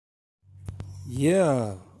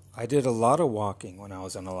Yeah, I did a lot of walking when I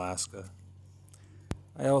was in Alaska.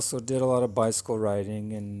 I also did a lot of bicycle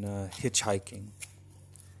riding and hitchhiking.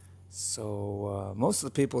 So most of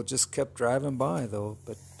the people just kept driving by though,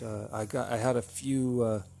 but I had a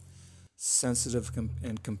few sensitive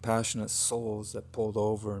and compassionate souls that pulled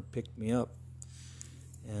over and picked me up.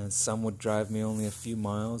 And some would drive me only a few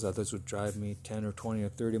miles, others would drive me 10 or 20 or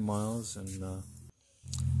 30 miles, and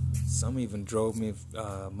some even drove me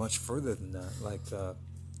much further than that, like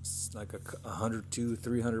 100 to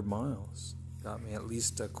 300 miles. Got me at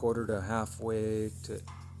least a quarter to halfway to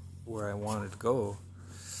where I wanted to go.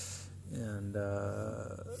 And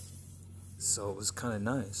so it was kind of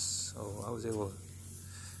nice. So I was able,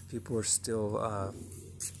 people were still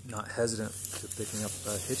not hesitant to picking up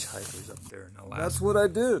hitchhikers up there in Alaska. That's what I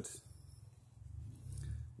did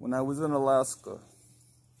when I was in Alaska.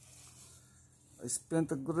 I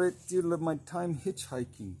spent a great deal of my time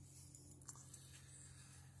hitchhiking.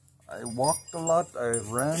 I walked a lot, I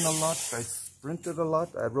ran a lot, I sprinted a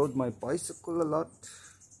lot, I rode my bicycle a lot,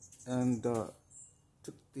 and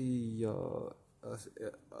took the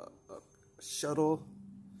shuttle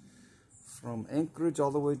from Anchorage all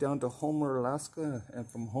the way down to Homer, Alaska, and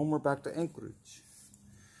from Homer back to Anchorage.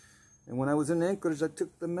 And when I was in Anchorage, I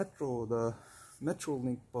took the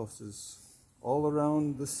Metrolink buses all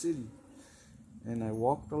around the city. And I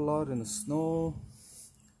walked a lot in the snow,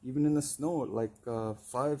 even in the snow, like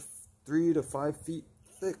 3 to 5 feet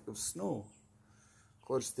thick of snow. Of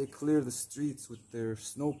course, they clear the streets with their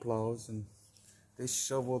snow plows, and they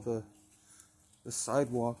shovel the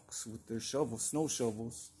sidewalks with their snow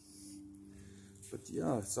shovels. But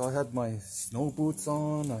yeah, so I had my snow boots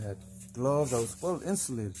on, I had gloves, I was well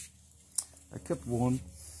insulated. I kept warm,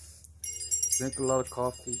 drank a lot of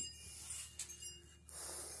coffee.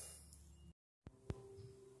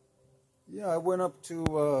 Yeah, I went up to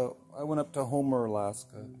Homer,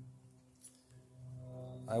 Alaska.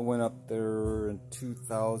 I went up there in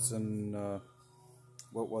 2000.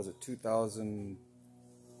 What was it?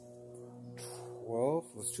 2012.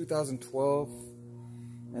 It was 2012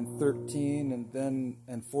 and 13,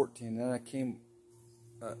 and 14. Then I came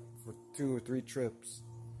for 2 or 3 trips.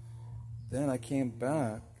 Then I came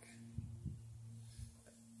back.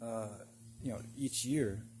 Each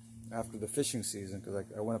year after the fishing season, because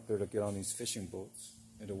I went up there to get on these fishing boats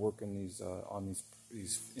and to work in these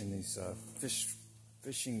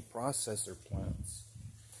fishing processor plants,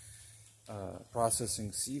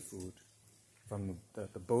 processing seafood from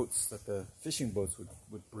the boats that the fishing boats would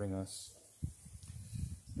bring us.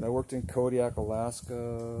 And I worked in Kodiak,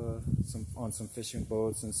 Alaska, on some fishing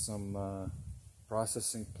boats and some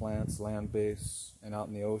processing plants, land-based, and out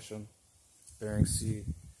in the ocean, Bering Sea.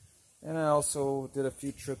 And I also did a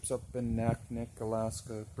few trips up in Naknek,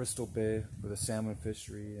 Alaska, Bristol Bay for the salmon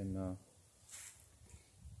fishery, and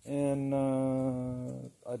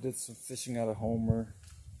I did some fishing out of Homer.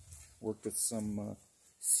 Worked at some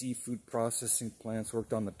seafood processing plants.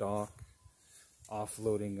 Worked on the dock,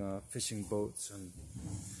 offloading fishing boats and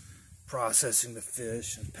processing the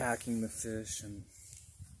fish and packing the fish and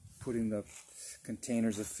putting the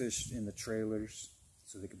containers of fish in the trailers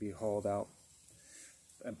so they could be hauled out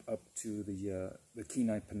up to the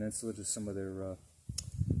Kenai Peninsula to some of their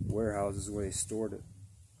warehouses where they stored it.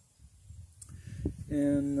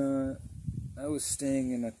 And I was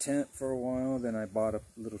staying in a tent for a while. Then I bought a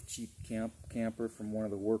little cheap camper from one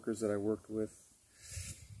of the workers that I worked with.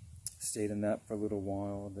 Stayed in that for a little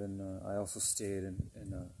while. Then I also stayed and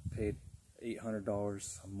paid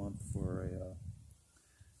 $800 a month for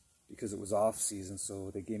because it was off season,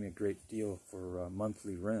 so they gave me a great deal for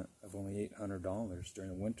monthly rent of only $800 during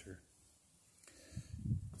the winter.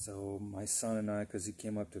 So my son and I, because he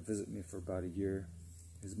came up to visit me for about a year,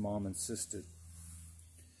 his mom insisted,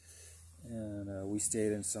 and we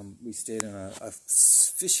stayed in a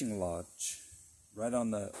fishing lodge right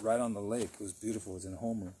on the lake. It was beautiful. It was in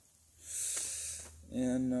Homer.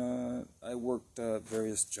 And I worked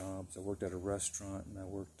various jobs. I worked at a restaurant, and I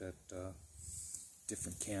worked at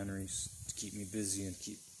different canneries to keep me busy and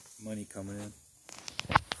keep money coming in.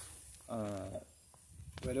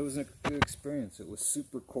 But it was a good experience. It was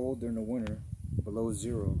super cold during the winter, below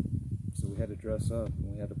zero, so we had to dress up,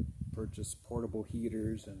 and we had to purchase portable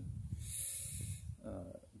heaters and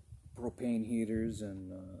propane heaters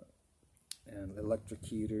and electric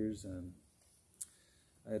heaters, and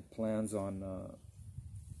I had plans on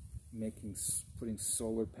putting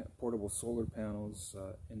portable solar panels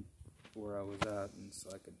in where I was at, and so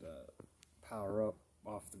I could power up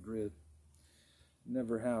off the grid.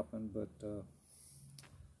 Never happened, but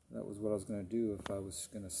that was what I was going to do if I was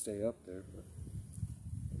going to stay up there. But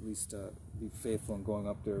least be faithful in going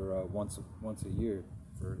up there once a year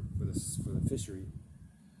for the fishery.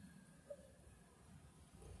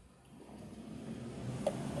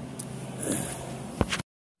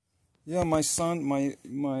 Yeah, my son, my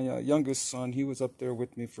youngest son, he was up there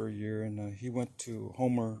with me for a year, and he went to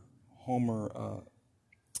Homer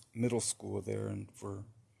Middle School there, and for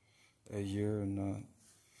a year, and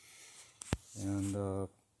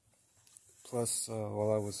plus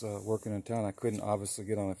while I was working in town, I couldn't obviously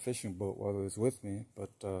get on a fishing boat while he was with me.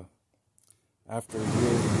 But after a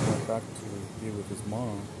year, he went back to be with his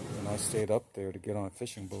mom, and I stayed up there to get on a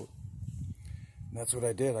fishing boat. And that's what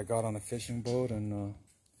I did. I got on a fishing boat and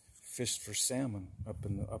fished for salmon up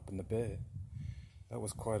in the bay. That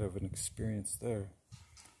was quite of an experience there.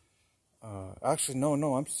 Actually,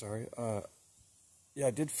 no, I'm sorry. Yeah,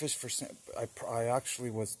 I did fish for salmon. I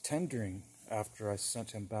actually was tendering after I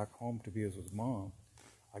sent him back home to be with his mom.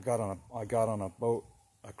 I got on a boat,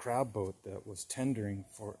 a crab boat that was tendering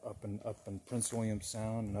for up in Prince William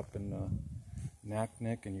Sound and up in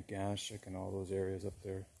Naknek and Ugashik and all those areas up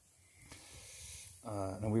there.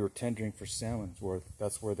 And we were tendering for salmon.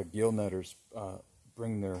 That's where the gill netters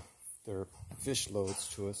bring their fish loads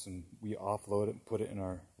to us, and we offload it and put it in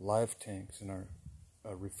our live tanks, in our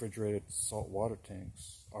refrigerated salt water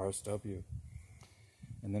tanks, RSW.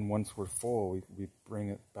 And then once we're full, we bring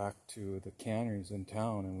it back to the canneries in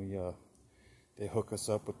town, and they hook us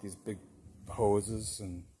up with these big hoses,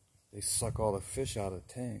 and they suck all the fish out of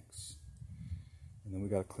the tanks. And then we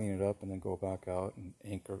got to clean it up and then go back out and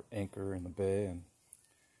anchor in the bay, and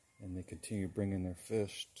they continue bringing their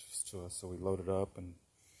fish to us. So we load it up and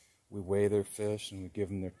we weigh their fish, and we give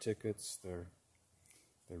them their tickets, their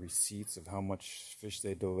receipts of how much fish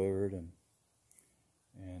they delivered,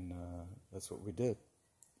 and that's what we did.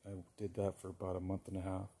 I did that for about a month and a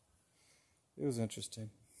half. It was interesting.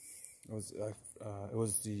 It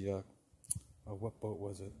was the what boat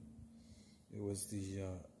was it? It was the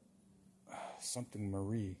something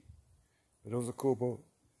Marie, but it was a cool boat.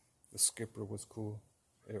 The skipper was cool.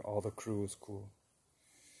 All the crew was cool,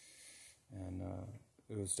 and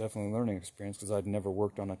it was definitely a learning experience because I'd never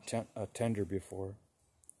worked on a tender before.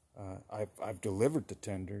 I've delivered to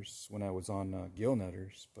tenders when I was on gill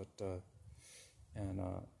netters, but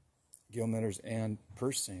gill netters and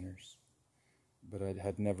purse seiners, but I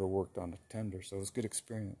had never worked on a tender, so it was a good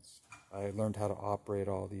experience. I learned how to operate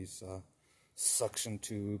all these suction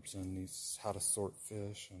tubes and how to sort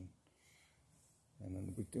fish, and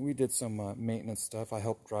then we did some maintenance stuff. I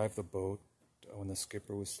helped drive the boat when the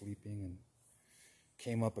skipper was sleeping, and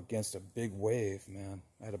came up against a big wave, man.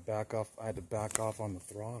 I had to back off on the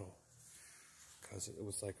throttle because it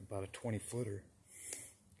was like about a 20-footer.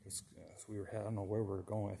 I don't know where we were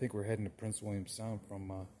going. I think we were heading to Prince William Sound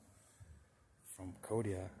from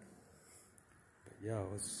Kodiak. But yeah, it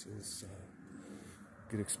was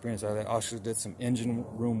a good experience. I actually did some engine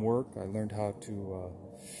room work. I learned how to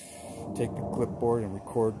take the clipboard and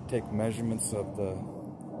take measurements of the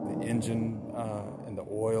engine and the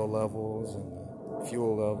oil levels and the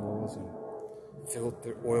fuel levels and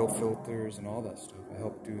oil filters and all that stuff. I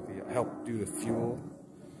helped do the fuel.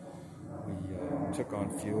 We took on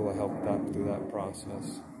fuel. I helped through that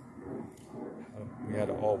process. We had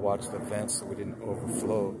to all watch the vents so we didn't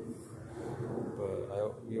overflow.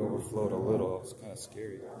 But we overflowed a little. It was kind of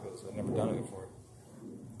scary because I'd never done it before.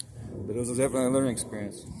 But it was definitely a learning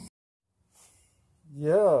experience.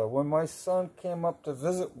 Yeah, when my son came up to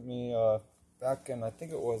visit me back in, I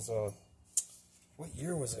think it was, what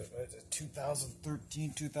year was it?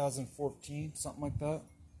 2013, 2014, something like that.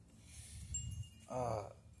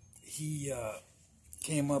 He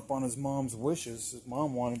came up on his mom's wishes. His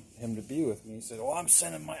mom wanted him to be with me. He said, "Oh, I'm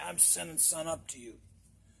sending son up to you."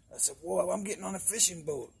 I said, "Whoa, I'm getting on a fishing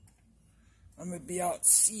boat. I'm gonna be out at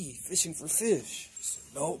sea fishing for fish." He said,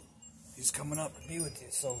 "Nope, he's coming up to be with you."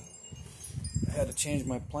 So I had to change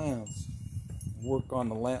my plans, work on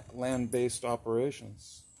the land-based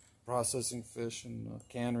operations, processing fish in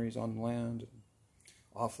canneries on land, and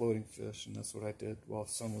offloading fish, and that's what I did while the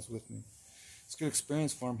son was with me. It's a good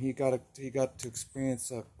experience for him. He got to experience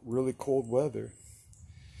really cold weather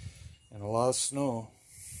and a lot of snow,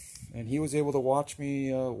 and he was able to watch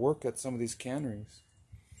me work at some of these canneries.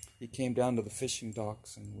 He came down to the fishing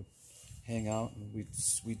docks and would hang out, and we'd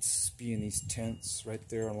be in these tents right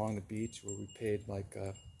there along the beach where we paid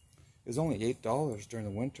it was only $8 during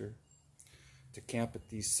the winter to camp at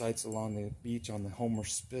these sites along the beach on the Homer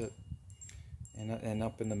Spit. And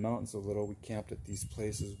up in the mountains a little, we camped at these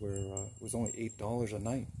places where it was only $8 a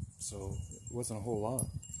night, so it wasn't a whole lot.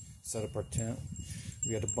 Set up our tent.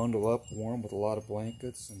 We had to bundle up warm with a lot of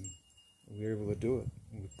blankets, and we were able to do it.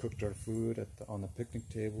 We cooked our food on the picnic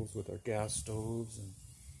tables with our gas stoves, and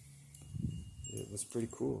it was pretty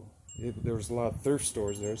cool. There was a lot of thrift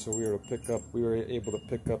stores there, so we were able to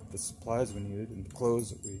pick up the supplies we needed and the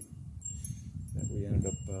clothes that we ended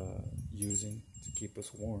up using to keep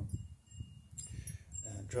us warm.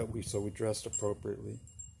 And so we dressed appropriately,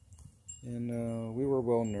 and we were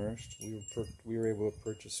well nourished. We were able to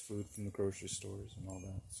purchase food from the grocery stores and all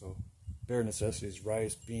that. So bare necessities: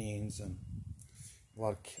 rice, beans, and a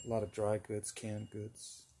lot of dry goods, canned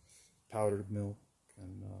goods, powdered milk,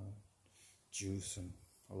 and juice, and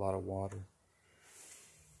a lot of water.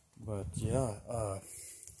 But yeah,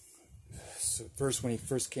 so when he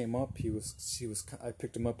first came up, I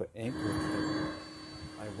picked him up at Anchorage.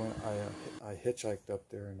 I hitchhiked up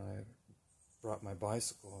there, and I brought my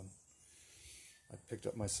bicycle, and I picked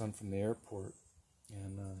up my son from the airport,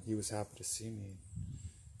 and he was happy to see me.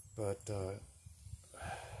 But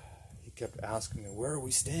he kept asking me, "Where are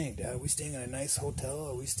we staying, Dad? Are we staying in a nice hotel?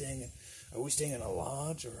 Are we staying in a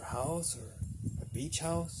lodge or a house or a beach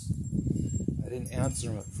house?" I didn't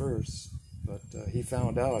answer him at first, but he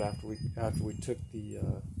found out after we took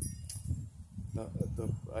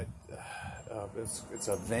it's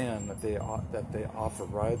a van that they offer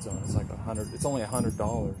rides on. It's like It's only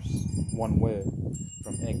 $100 one way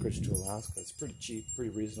from Anchorage to Alaska. It's pretty cheap, pretty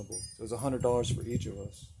reasonable. So it was $100 for each of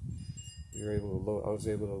us. We were able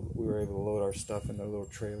to load our stuff in a little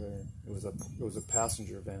trailer. It was a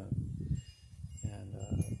passenger van, and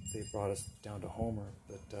they brought us down to Homer.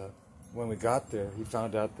 But when we got there, he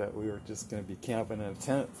found out that we were just going to be camping in a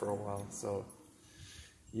tent for a while, so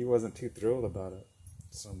he wasn't too thrilled about it.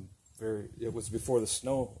 It was before the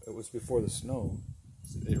snow.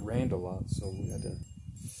 It rained a lot, so we had to.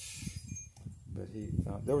 But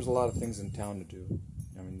there was a lot of things in town to do.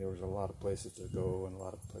 I mean, there was a lot of places to go, and a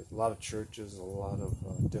lot of churches, a lot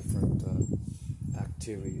of different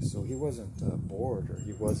activities. So he wasn't bored, or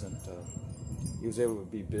he was able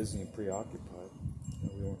to be busy and preoccupied.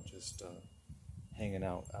 We weren't just hanging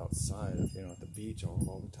out outside, at the beach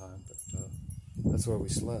all the time. But that's where we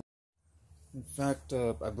slept. In fact,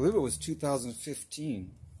 I believe it was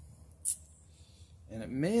 2015, and it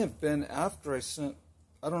may have been after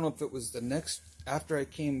I don't know if it was after I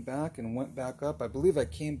came back and went back up. I believe I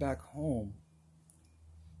came back home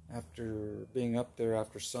after being up there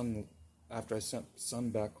after I sent son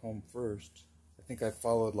back home first. I think I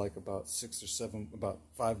followed about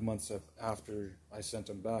 5 months after I sent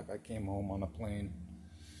him back. I came home on a plane,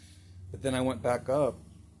 but then I went back up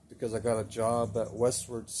because I got a job at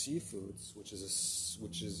Westward Seafoods, which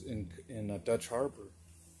is in Dutch Harbor.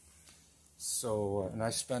 So, and I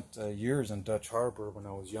spent years in Dutch Harbor when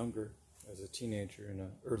I was younger, as a teenager in the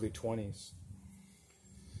early 20s.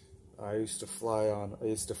 I used to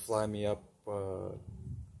fly me up, or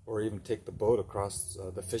even take the boat across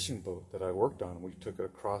the fishing boat that I worked on. We took it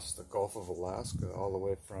across the Gulf of Alaska, all the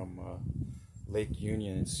way from Lake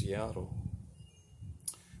Union in Seattle.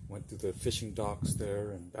 Went through the fishing docks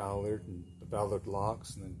there in Ballard and the Ballard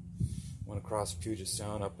Locks, and then went across Puget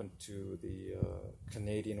Sound up into the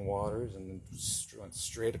Canadian waters, and then went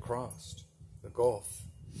straight across the Gulf,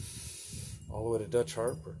 all the way to Dutch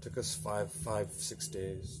Harbor. It took us 6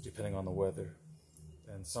 days, depending on the weather.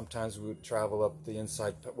 And sometimes we would travel up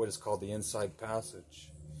what is called the Inside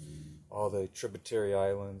Passage, all the tributary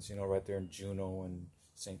islands, right there in Juneau and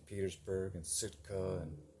St. Petersburg and Sitka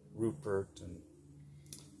and Rupert, and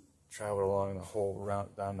travel along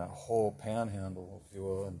down that whole panhandle, if you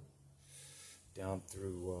will, and down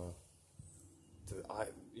through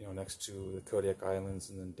next to the Kodiak Islands,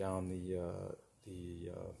 and then down the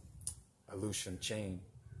Aleutian chain,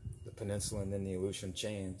 the peninsula, and then the Aleutian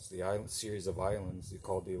chains, the series of islands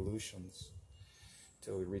called the Aleutians,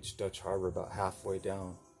 till we reached Dutch Harbor about halfway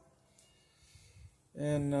down.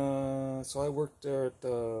 And so I worked there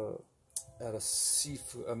at a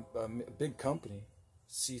seafood, a big company,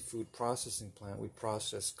 seafood processing plant. We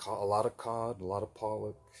processed a lot of cod, a lot of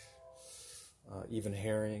pollock, even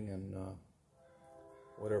herring, and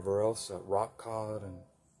whatever else, rock cod and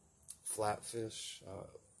flatfish,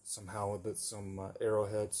 some halibut, some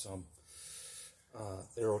arrowhead, some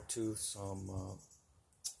arrowtooth, some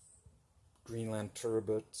Greenland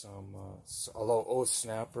turbot, some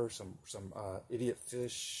snapper, some idiot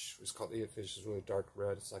fish. It's called idiot fish. It's really dark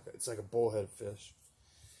red. It's like a bullhead fish,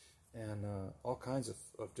 and all kinds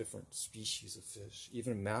of different species of fish.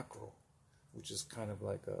 Even mackerel, which is kind of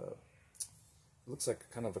like it looks like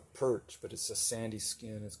kind of a perch, but it's a sandy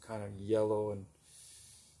skin. It's kind of yellow and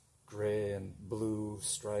gray and blue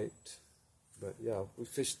striped. But yeah, we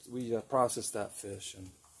processed that fish, and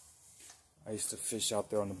I used to fish out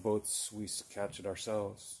there on the boats. We used to catch it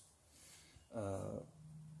ourselves.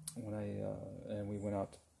 when and we went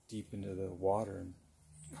out deep into the water and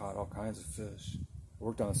caught all kinds of fish. I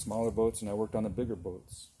worked on the smaller boats and I worked on the bigger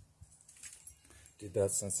boats. Did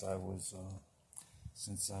that since I was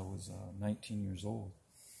 19 years old.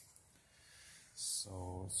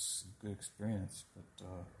 So it's a good experience. But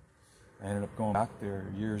I ended up going back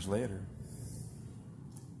there years later,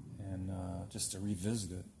 and just to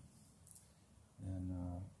revisit it. And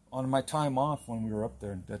on my time off when we were up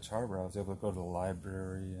there in Dutch Harbor, I was able to go to the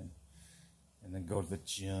library and then go to the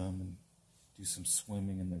gym and do some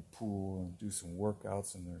swimming in their pool and do some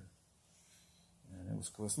workouts in there. And it was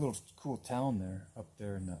cool. It's a little cool town there, up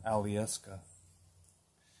there in Alyeska.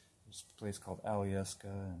 There's a place called Alyeska,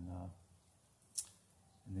 and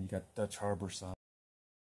then you got Dutch Harbor side.